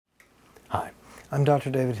I'm Dr.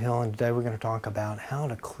 David Hill, and today we're going to talk about how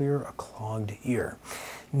to clear a clogged ear.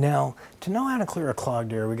 Now, to know how to clear a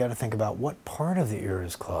clogged ear, we got to think about what part of the ear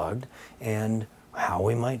is clogged and how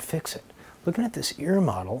we might fix it. Looking at this ear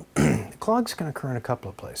model, clogs can occur in a couple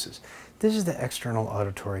of places. This is the external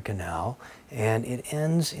auditory canal, and it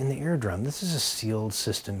ends in the eardrum. This is a sealed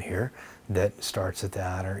system here that starts at the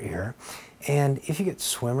outer ear. And if you get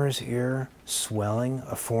swimmer's ear, swelling,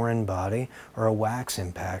 a foreign body, or a wax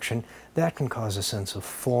impaction, that can cause a sense of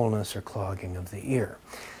fullness or clogging of the ear.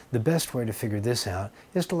 The best way to figure this out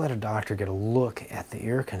is to let a doctor get a look at the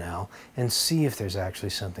ear canal and see if there's actually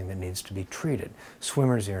something that needs to be treated.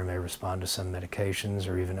 Swimmer's ear may respond to some medications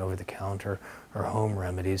or even over-the-counter or home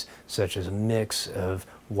remedies, such as a mix of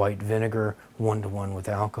white vinegar, 1-to-1 with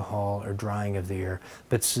alcohol, or drying of the ear.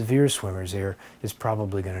 But severe swimmer's ear is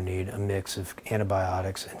probably going to need a mix of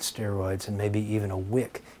antibiotics and steroids and maybe even a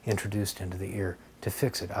wick introduced into the ear to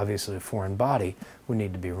fix it. Obviously, a foreign body would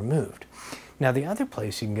need to be removed. Now, the other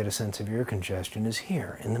place you can get a sense of ear congestion is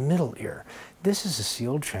here, in the middle ear. This is a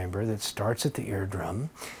sealed chamber that starts at the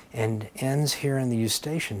eardrum and ends here in the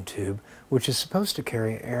eustachian tube, which is supposed to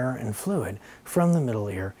carry air and fluid from the middle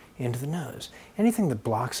ear into the nose. Anything that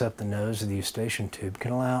blocks up the nose of the eustachian tube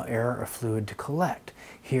can allow air or fluid to collect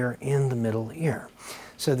here in the middle ear.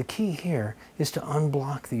 So the key here is to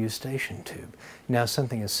unblock the eustachian tube. Now,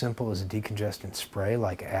 something as simple as a decongestant spray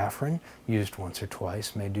like Afrin, used once or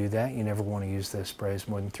twice, may do that. You never want to use those sprays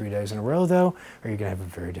more than 3 days in a row, though, or you're going to have a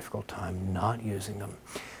very difficult time not using them.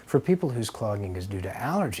 For people whose clogging is due to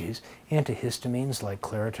allergies, antihistamines like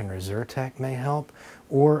Claritin or Zyrtec may help,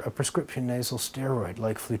 or a prescription nasal steroid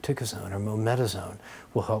like fluticasone or mometasone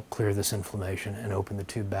will help clear this inflammation and open the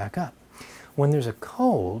tube back up. When there's a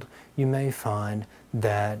cold, you may find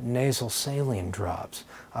that nasal saline drops,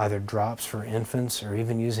 either drops for infants or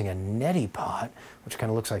even using a neti pot, which kind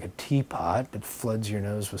of looks like a teapot that floods your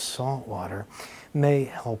nose with salt water, may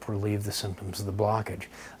help relieve the symptoms of the blockage.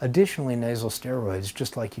 Additionally, nasal steroids,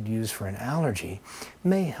 just like you'd use for an allergy,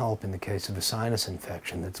 may help in the case of a sinus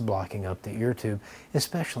infection that's blocking up the ear tube,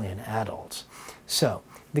 especially in adults. So,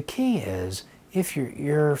 the key is, if your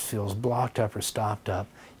ear feels blocked up or stopped up,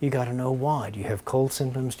 you got to know why. Do you have cold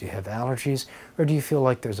symptoms? Do you have allergies? Or do you feel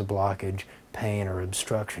like there's a blockage, pain, or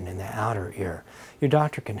obstruction in the outer ear? Your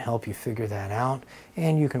doctor can help you figure that out,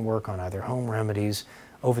 and you can work on either home remedies,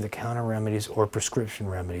 over-the-counter remedies, or prescription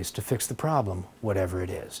remedies to fix the problem, whatever it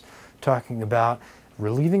is. Talking about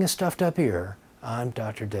relieving a stuffed up ear, I'm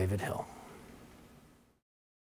Dr. David Hill.